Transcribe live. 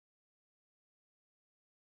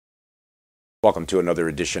Welcome to another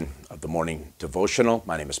edition of the Morning Devotional.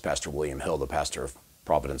 My name is Pastor William Hill, the pastor of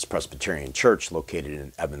Providence Presbyterian Church located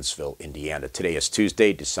in Evansville, Indiana. Today is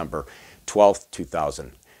Tuesday, December 12th,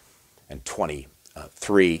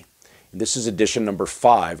 2023. And this is edition number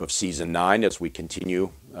 5 of season 9 as we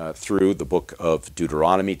continue through the book of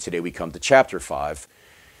Deuteronomy. Today we come to chapter 5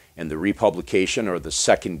 and the republication, or the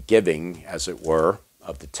second giving, as it were,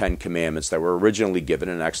 of the Ten Commandments that were originally given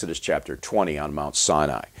in Exodus chapter 20 on Mount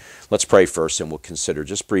Sinai. Let's pray first, and we'll consider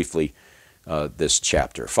just briefly this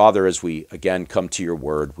chapter. Father, as we again come to your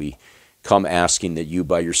word, we come asking that you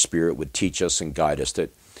by your Spirit would teach us and guide us,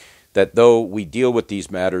 that though we deal with these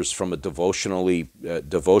matters from a devotional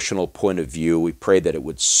point of view, we pray that it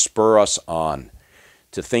would spur us on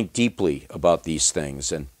to think deeply about these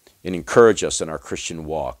things and encourage us in our Christian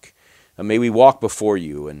walk. And may we walk before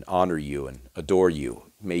you and honor you and adore you.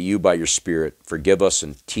 May you, by your Spirit, forgive us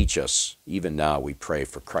and teach us, even now, we pray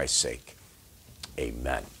for Christ's sake.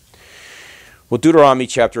 Amen. Well, Deuteronomy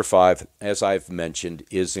chapter 5, as I've mentioned,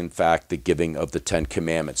 is in fact the giving of the Ten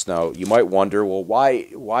Commandments. Now, you might wonder, well,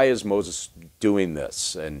 why is Moses doing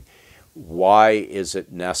this? And why is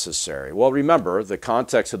it necessary? Well, remember, the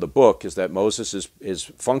context of the book is that Moses is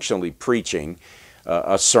functionally preaching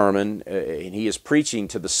a sermon, and he is preaching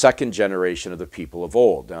to the second generation of the people of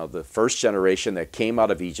old. Now, the first generation that came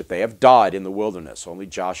out of Egypt, they have died in the wilderness. Only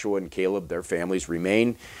Joshua and Caleb, their families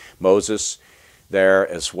remain. Moses there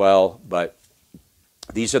as well. But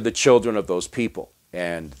these are the children of those people.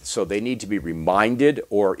 And so they need to be reminded,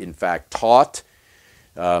 or in fact taught,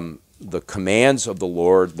 the commands of the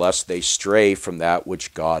Lord, lest they stray from that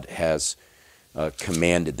which God has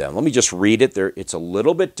commanded them. Let me just read it. It's a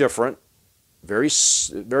little bit different. Very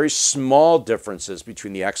small differences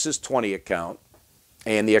between the Exodus 20 account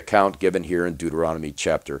and the account given here in Deuteronomy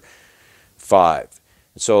chapter 5.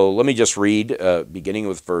 So let me just read, beginning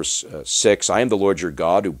with verse 6. I am the Lord your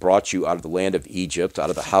God who brought you out of the land of Egypt,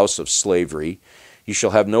 out of the house of slavery. You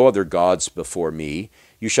shall have no other gods before me.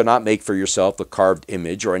 You shall not make for yourself the carved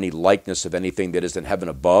image or any likeness of anything that is in heaven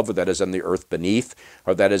above, or that is on the earth beneath,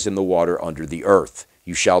 or that is in the water under the earth.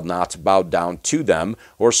 You shall not bow down to them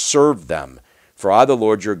or serve them. For I, the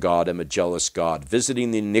Lord your God, am a jealous God, visiting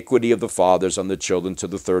the iniquity of the fathers on the children to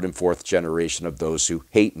the third and fourth generation of those who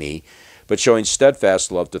hate me, but showing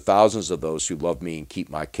steadfast love to thousands of those who love me and keep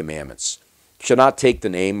my commandments. You shall not take the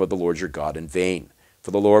name of the Lord your God in vain, for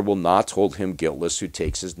the Lord will not hold him guiltless who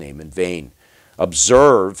takes his name in vain.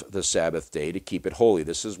 Observe the Sabbath day to keep it holy.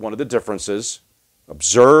 This is one of the differences.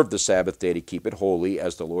 Observe the Sabbath day to keep it holy,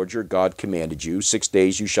 as the Lord your God commanded you. 6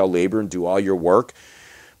 days you shall labor and do all your work,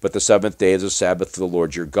 but the seventh day is a Sabbath to the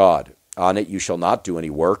Lord your God. On it you shall not do any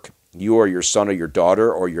work, you or your son or your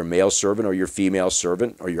daughter, or your male servant or your female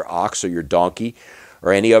servant, or your ox or your donkey,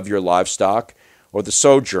 or any of your livestock, or the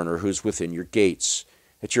sojourner who is within your gates,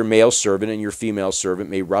 that your male servant and your female servant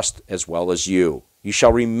may rest as well as you. You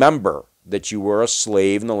shall remember that you were a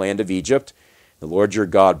slave in the land of Egypt. The Lord your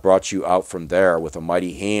God brought you out from there with a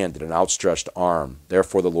mighty hand and an outstretched arm.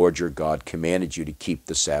 Therefore the Lord your God commanded you to keep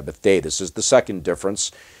the Sabbath day. This is the second difference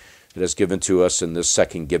that is given to us in this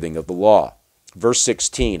second giving of the law. Verse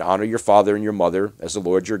 16, honor your father and your mother, as the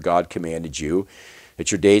Lord your God commanded you,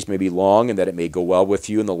 that your days may be long and that it may go well with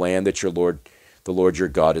you in the land that the Lord your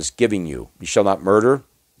God is giving you. You shall not murder,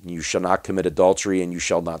 you shall not commit adultery, and you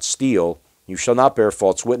shall not steal. You shall not bear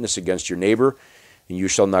false witness against your neighbor, and you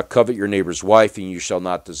shall not covet your neighbor's wife, and you shall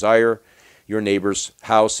not desire your neighbor's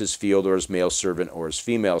house, his field, or his male servant, or his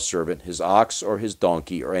female servant, his ox, or his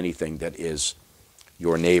donkey, or anything that is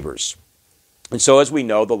your neighbor's. And so, as we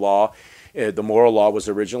know, the moral law was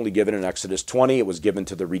originally given in Exodus 20. It was given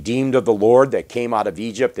to the redeemed of the Lord that came out of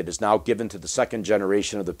Egypt. It is now given to the second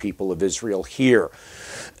generation of the people of Israel here.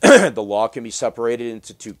 The law can be separated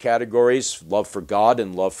into two categories, love for God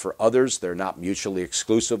and love for others. They're not mutually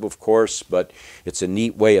exclusive, of course, but it's a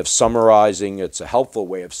neat way of summarizing. It's a helpful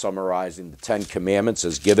way of summarizing the Ten Commandments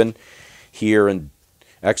as given here in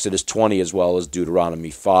Exodus 20 as well as Deuteronomy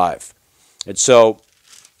 5. And so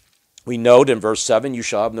we note in verse 7, you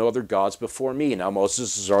shall have no other gods before me. Now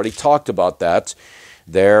Moses has already talked about that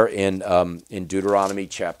there in Deuteronomy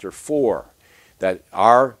chapter 4, that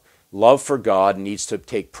our love for God needs to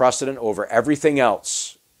take precedent over everything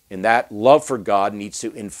else. And that love for God needs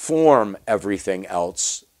to inform everything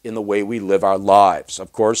else in the way we live our lives.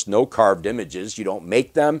 Of course, no carved images. You don't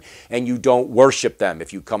make them and you don't worship them.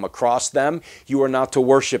 If you come across them, you are not to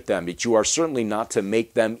worship them, but you are certainly not to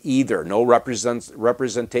make them either. No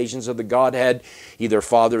representations of the Godhead, either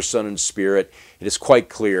Father, Son, and Spirit. It is quite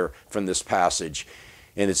clear from this passage,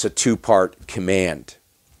 and it's a two-part command.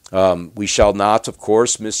 We shall not, of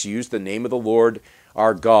course, misuse the name of the Lord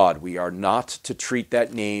our God. We are not to treat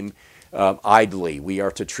that name idly. We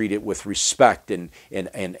are to treat it with respect and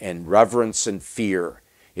reverence and fear.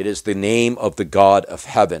 It is the name of the God of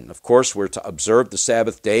heaven. Of course, we're to observe the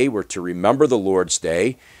Sabbath day. We're to remember the Lord's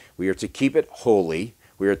day. We are to keep it holy.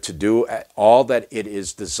 We are to do all that it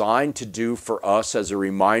is designed to do for us as a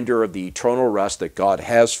reminder of the eternal rest that God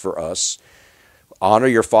has for us. Honor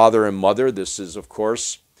your father and mother. This is, of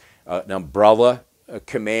course, an umbrella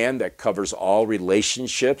command that covers all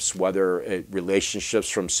relationships, whether relationships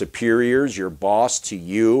from superiors, your boss to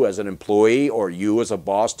you as an employee, or you as a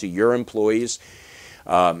boss to your employees.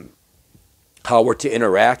 How we're to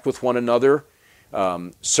interact with one another.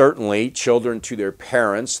 Certainly, children to their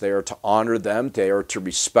parents, they are to honor them, they are to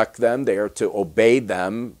respect them, they are to obey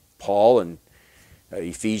them. Paul in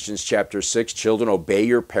Ephesians chapter 6, children, obey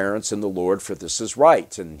your parents in the Lord, for this is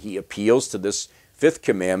right. And he appeals to this fifth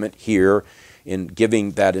commandment here in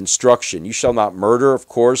giving that instruction. You shall not murder, of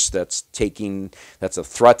course, that's a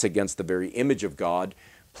threat against the very image of God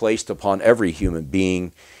placed upon every human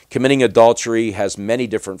being. Committing adultery has many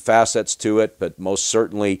different facets to it, but most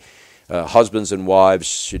certainly husbands and wives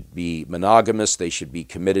should be monogamous. They should be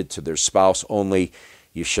committed to their spouse only.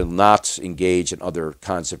 You shall not engage in other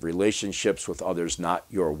kinds of relationships with others, not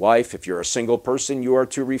your wife. If you're a single person, you are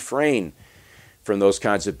to refrain from those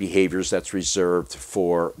kinds of behaviors. That's reserved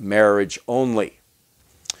for marriage only.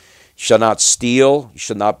 You shall not steal. You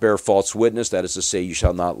shall not bear false witness. That is to say, you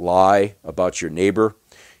shall not lie about your neighbor.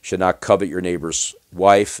 You should not covet your neighbor's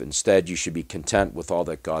wife. Instead, you should be content with all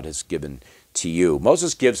that God has given to you.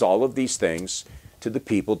 Moses gives all of these things to the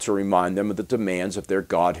people to remind them of the demands of their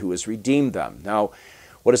God who has redeemed them. Now,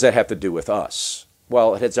 what does that have to do with us?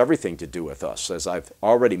 Well, it has everything to do with us. As I've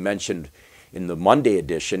already mentioned in the Monday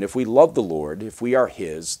edition, if we love the Lord, if we are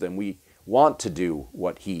His, then we want to do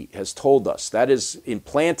what He has told us. That is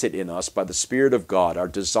implanted in us by the Spirit of God. Our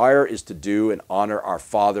desire is to do and honor our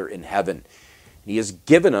Father in heaven. He has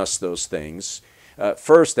given us those things,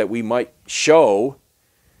 first, that we might show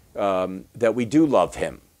that we do love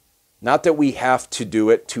Him. Not that we have to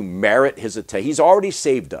do it to merit His attention. He's already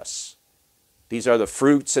saved us. These are the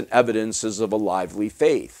fruits and evidences of a lively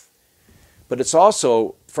faith. But it's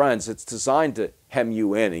also, friends, it's designed to hem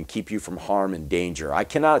you in and keep you from harm and danger. I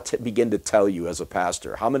cannot begin to tell you as a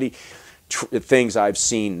pastor how many things I've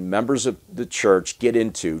seen members of the church get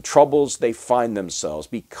into, troubles they find themselves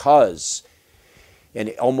because, and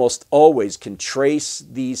almost always can trace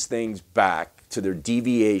these things back to their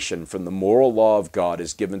deviation from the moral law of God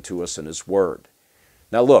as given to us in His Word.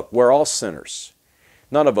 Now look, we're all sinners.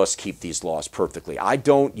 None of us keep these laws perfectly. I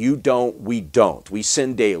don't, you don't, we don't. We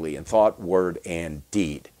sin daily in thought, word, and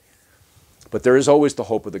deed. But there is always the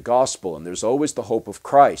hope of the gospel, and there's always the hope of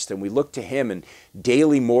Christ, and we look to Him in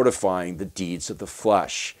daily mortifying the deeds of the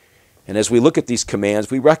flesh. And as we look at these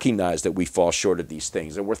commands, we recognize that we fall short of these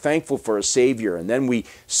things, and we're thankful for a Savior, and then we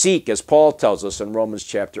seek, as Paul tells us in Romans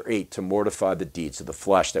chapter 8, to mortify the deeds of the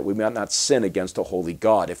flesh, that we might not sin against a holy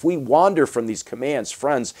God. If we wander from these commands,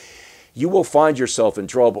 friends, you will find yourself in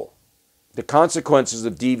trouble. The consequences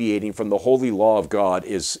of deviating from the holy law of God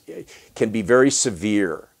can be very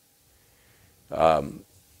severe.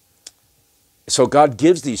 So God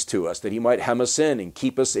gives these to us that He might hem us in and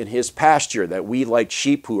keep us in His pasture, that we, like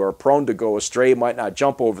sheep who are prone to go astray, might not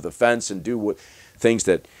jump over the fence and do things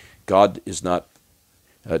that God does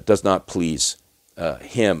not please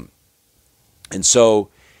Him. And so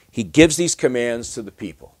He gives these commands to the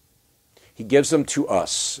people. He gives them to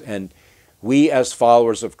us, and we as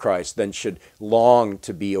followers of Christ then should long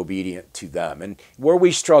to be obedient to them. And where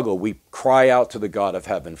we struggle, we cry out to the God of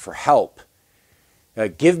heaven for help.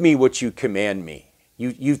 Give me what you command me.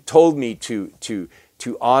 You've told me to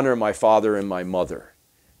honor my father and my mother.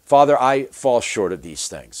 Father, I fall short of these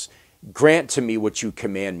things. Grant to me what you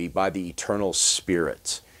command me by the eternal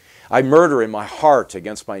Spirit. I murder in my heart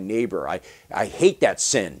against my neighbor. I hate that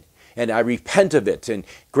sin, and I repent of it. And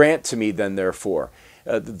grant to me then, therefore,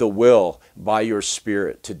 the will by your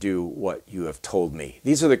Spirit to do what you have told me.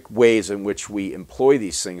 These are the ways in which we employ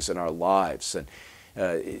these things in our lives,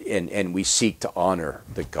 and we seek to honor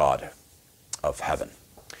the God of heaven.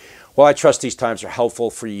 Well, I trust these times are helpful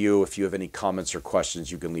for you. If you have any comments or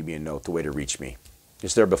questions, you can leave me a note. The way to reach me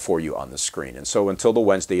is there before you on the screen. And so until the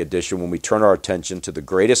Wednesday edition, when we turn our attention to the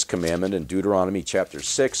greatest commandment in Deuteronomy chapter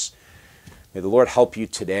 6, may the Lord help you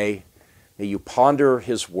today. May you ponder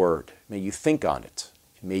His word. May you think on it.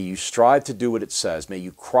 May you strive to do what it says. May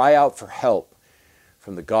you cry out for help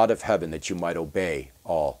from the God of heaven that you might obey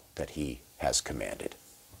all that He has commanded.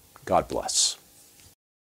 God bless.